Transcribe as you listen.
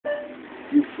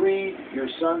freed your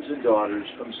sons and daughters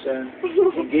from sin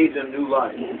and gave them new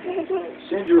life.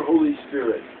 Send your Holy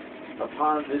Spirit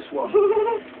upon this woman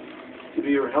to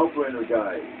be her helper and her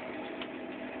guide.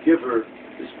 Give her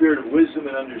the spirit of wisdom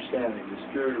and understanding, the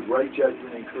spirit of right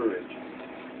judgment and courage,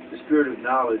 the spirit of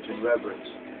knowledge and reverence.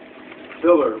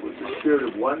 Fill her with the spirit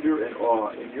of wonder and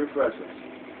awe in your presence.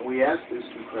 And we ask this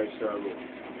through Christ our Lord.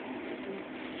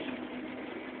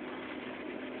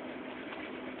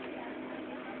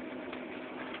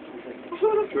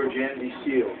 Georgiana, be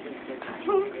sealed.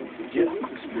 The gift of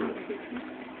the Spirit.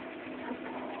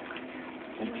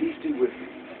 And peace be with you.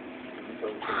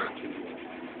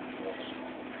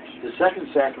 The second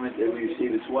sacrament that we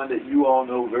receive is one that you all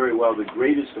know very well, the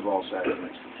greatest of all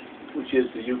sacraments, which is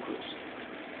the Eucharist.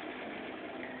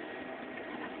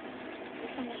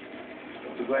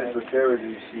 We're going to prepare her to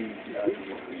receive the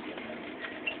Eucharist.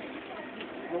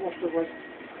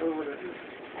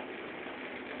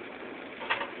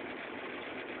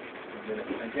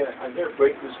 I'm going to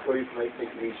break this for you, so I take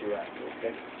it easier after,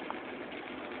 okay?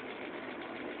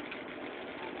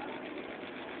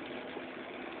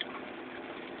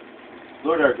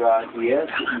 Lord our God, we ask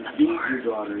that you feed your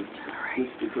daughter with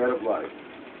the bread of life,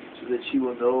 so that she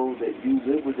will know that you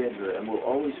live within her and will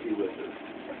always be with her.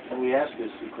 And we ask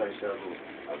this through Christ our Lord.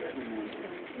 Amen.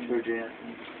 Georgiana.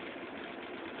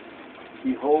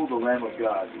 Behold the Lamb of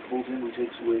God. Behold him who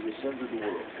takes away the sins of the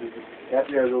world.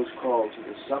 Happy are those called to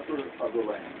the supper of the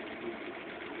Lamb.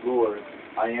 Lord,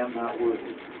 I am not worthy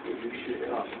that you should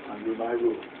come under my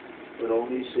roof, but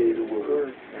only say the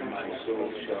word, and my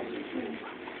soul shall be healed.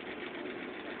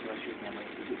 Bless your memory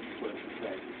for the blood of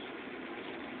practice.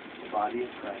 The body of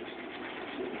Christ.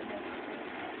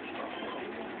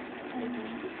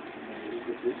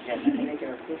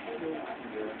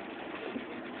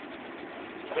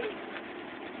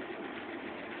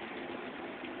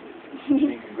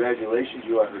 Congratulations,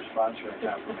 you are her sponsor and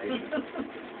confirmation.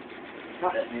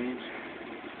 That means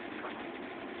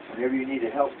whenever you need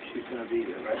help, she's going to be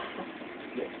there, right?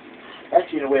 Okay.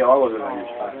 Actually, in a way, all of them are your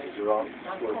sponsors. They're all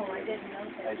supporting. Oh, I didn't know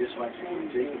that. I just want you to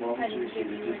take a moment to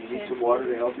receive it. Do you need some water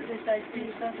to help you?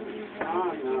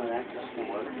 Oh, no, that's just Some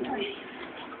water?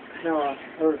 no.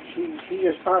 She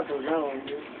just sparkles now.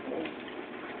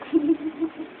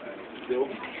 Bill?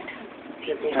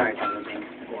 Sorry.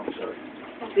 Oh, I'm sorry.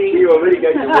 See, you already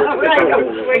got your work.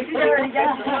 Wait, you already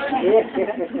got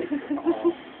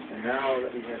And now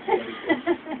let me have some.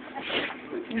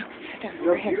 No, sit down.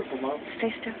 You're Right here. beautiful, Mom.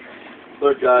 Stay still.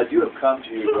 Lord God, you have come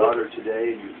to your daughter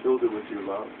today and you filled her with your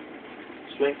love.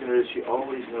 Strengthen her as she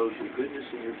always knows your goodness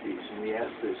and your peace. And we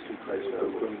ask this through Christ our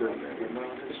Lord.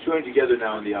 Let's join together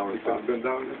now in the Our Father.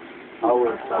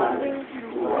 Our Father,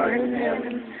 who art in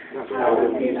heaven,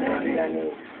 hallowed be thy name.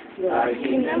 Thy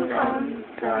kingdom come,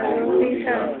 thy will be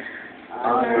done,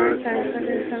 on earth as it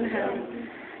is in heaven.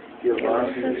 Give us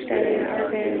this day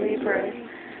our daily bread,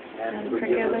 and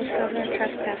forgive us of our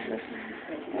trespasses,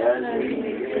 as we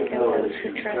forgive those who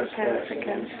trespass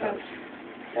against us.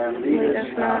 And lead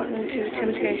us not into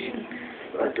temptation,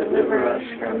 but deliver us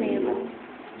from evil.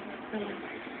 Amen.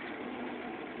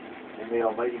 And may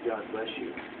Almighty God bless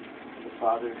you, the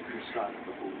Father, the Son, and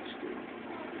the Holy Spirit.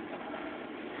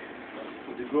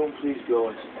 Would the groom please go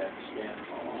and stand?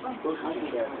 Go to the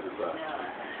back of the bride.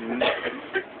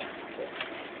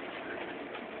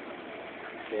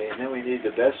 Okay, and then we need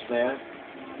the best man.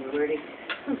 Ready?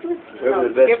 Whoever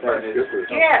the best man is.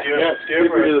 Yes. Yes,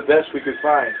 Skipper is the best we could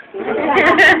find.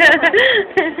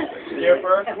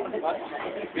 Skipper?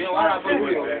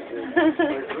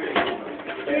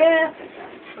 Yeah.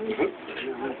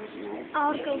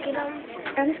 I'll go get them.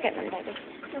 I'll just get them, baby.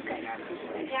 Okay.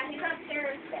 Yeah, he's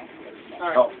upstairs.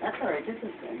 Oh. That's all right. This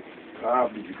is good.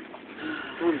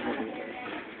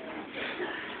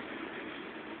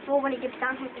 Well, when he gets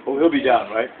down, Oh, he'll be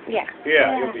down, right? yeah.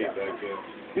 Yeah, he'll be back here.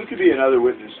 You could be another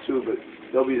witness too, but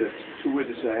they'll be the two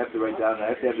witnesses I have to write down. I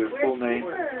have to have their full name.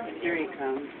 Here he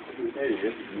comes. There you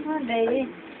go. Come on, baby.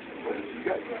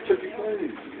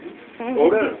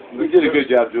 Well, we did a good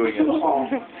job doing it.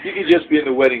 You can just be in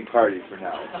the wedding party for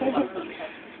now.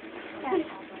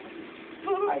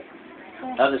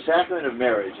 Now, the sacrament of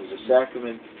marriage is a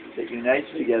sacrament that unites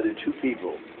together two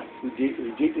people who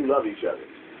deeply love each other.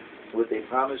 What they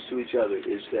promise to each other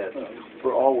is that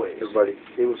for always,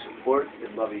 they will support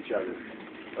and love each other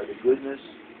by the goodness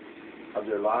of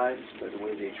their lives, by the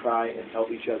way they try and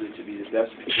help each other to be the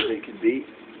best people they can be,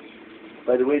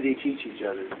 by the way they teach each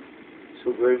other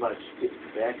so very much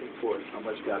back and forth how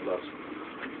much God loves them.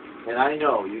 And I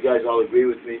know you guys all agree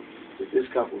with me that this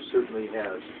couple certainly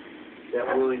has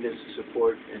that willingness to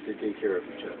support and to take care of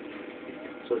each other.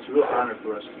 So it's a real honor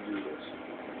for us to do this.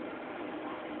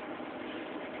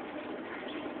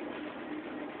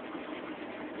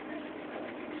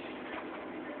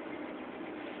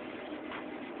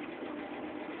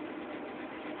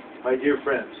 My dear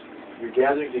friends, you're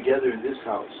gathering together in this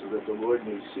house so that the Lord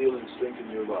may seal and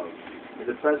strengthen your love in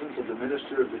the presence of the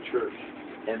minister of the church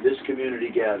and this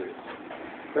community gathered.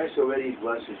 Christ already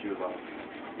blesses your love.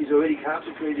 He's already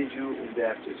consecrated you in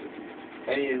baptism,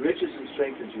 and He enriches and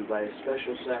strengthens you by a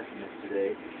special sacrament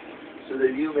today so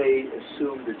that you may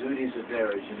assume the duties of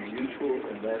marriage in a mutual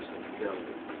and lasting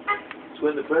fidelity. So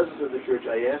in the presence of the church,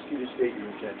 I ask you to state your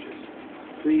intentions.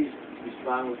 Please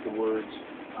respond with the words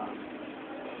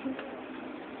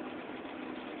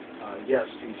yes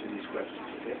to each of these questions,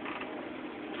 okay?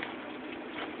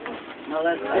 No,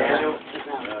 that's Daniel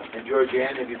not. and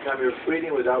Georgianne, have you come here freely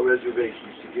and without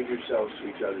reservations to give yourselves to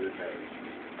each other in marriage?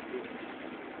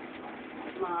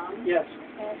 Mom. Yes.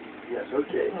 Yes,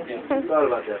 okay. You thought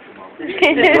about that for a moment.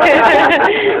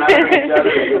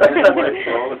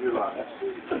 For all of your lives.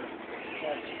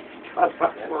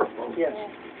 Yes.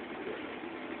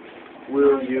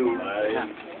 Will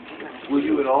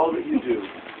you in all that you do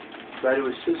try to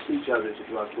assist each other to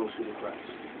draw closer to Christ?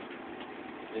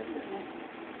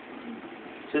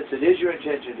 Since it is your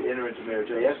intention to enter into marriage,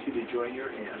 I ask you to join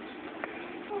your hands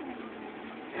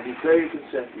and declare your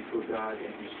consent before God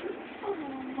and His church.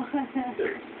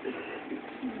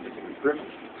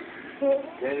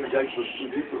 Daniel,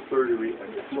 would you prefer to read?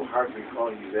 It's so hard for me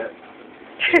calling you that.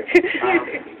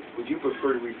 Would you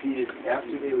prefer to repeat it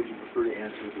after me, or would you prefer to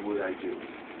answer with the word I do?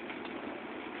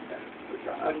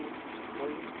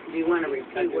 Do you want to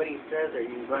repeat what he says, or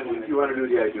you want If you want to do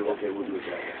the I do, okay, we'll do it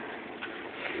that way.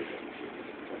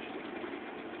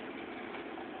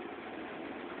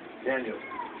 Daniel,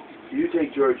 do you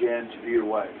take Georgianne to be your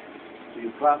wife? Do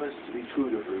you promise to be true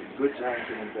to her in good times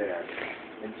and in bad,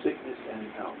 in sickness and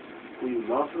in health? Will you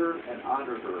love her and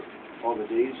honor her all the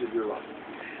days of your life?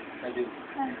 I do.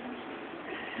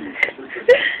 I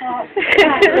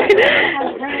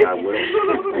will.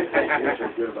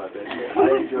 I'm good about that. I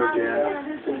am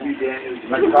Georgianne. To you, Daniel,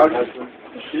 my proud husband.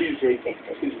 Do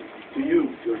you,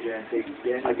 Georgianne, take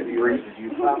Daniel to be your husband? Do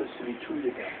you promise to be true to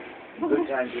him in good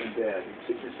times and in bad, in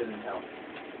sickness and in health?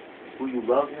 Will you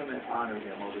love him and honor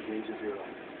him all the days of your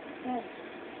life? Yes.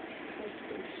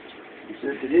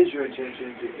 Since it is your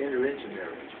intention to enter into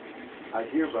marriage, I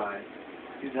hereby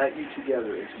unite you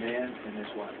together as man and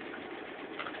as wife.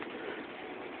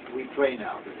 We pray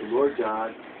now that the Lord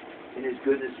God, in His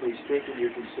goodness, may strengthen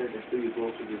your consent and fill you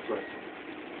both with His blessing.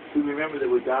 We remember that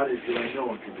what God is doing, no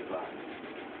one can divide.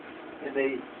 And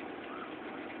may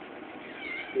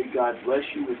God bless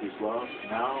you with His love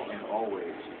now and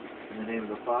always. In the name of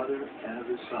the Father, and of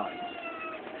the Son,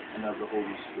 and of the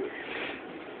Holy Spirit.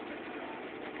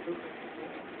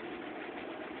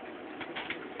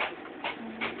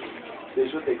 This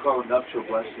is what they call a nuptial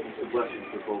blessing. It's a blessing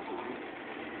for both of you.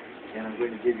 And I'm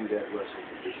going to give you that blessing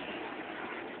at this time.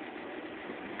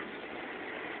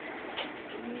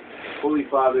 Holy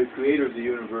Father, Creator of the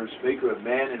universe, Maker of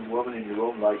man and woman in your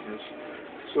own likeness,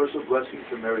 source of blessing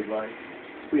for married life,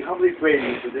 we humbly pray to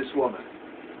you for this woman,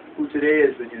 who today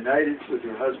has been united with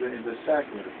her husband in the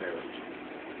sacrament of marriage.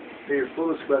 May your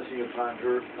fullest blessing upon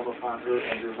her come upon her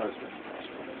and her husband,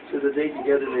 so that they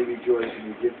together may rejoice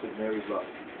in the gift of married love.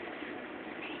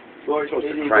 Lord, may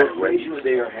they both praise you when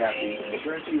they are happy, and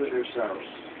turn to you in their sorrows.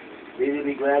 May they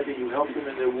be glad that you help them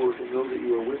in their work and know that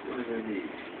you are with them in their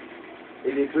needs.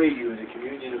 May they pray you in the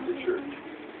communion of the church,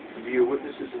 and be your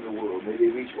witnesses in the world. May they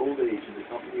reach old age in the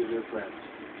company of their friends,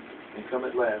 and come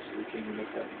at last to the kingdom of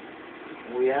heaven.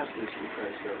 And we ask this through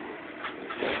Christ our Lord.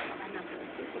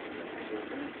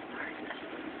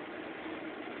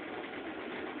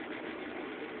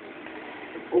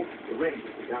 Oh, the ring.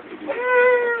 I forgot to do it.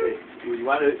 Okay. Do you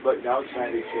want to, but now it's time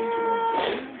to change the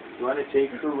ring. You want to take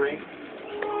her ring?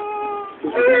 Let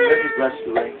me bless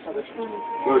the ring.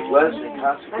 Lord, bless and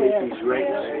consecrate these rings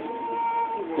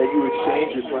that you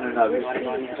exchange with one another. It's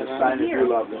a sign of your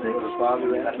love in the name of the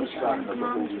Father and of the Son and of the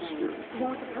Holy Spirit.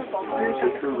 I'm going to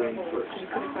take her ring first.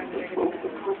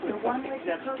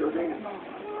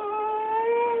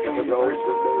 And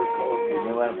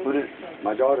you want to put it,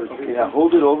 my daughter, okay, now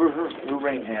hold it over her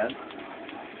ring hand.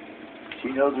 She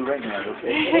knows the ring hand,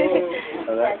 okay?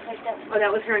 Oh,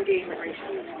 that was her engagement ring.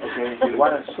 Okay, you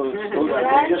want to, so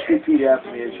just repeat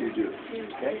after me as you do,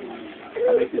 okay?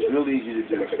 I'll make this real easy to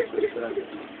do.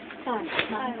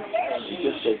 You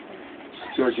just say,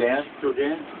 Georgianne,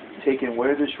 take and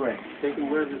wear this ring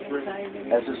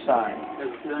as a sign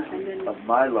of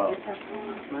my love,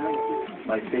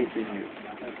 my faith in you.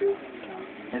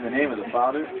 In the name of the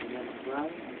Father,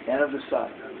 and of the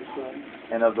Son,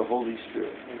 and of the Holy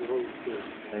Spirit.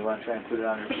 And you want to try and put it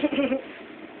on her?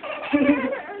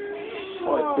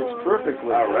 Oh, it fits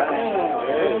perfectly. All right.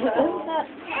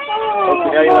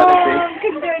 Okay, now you want to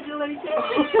take.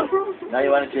 Congratulations. Now you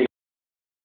want to take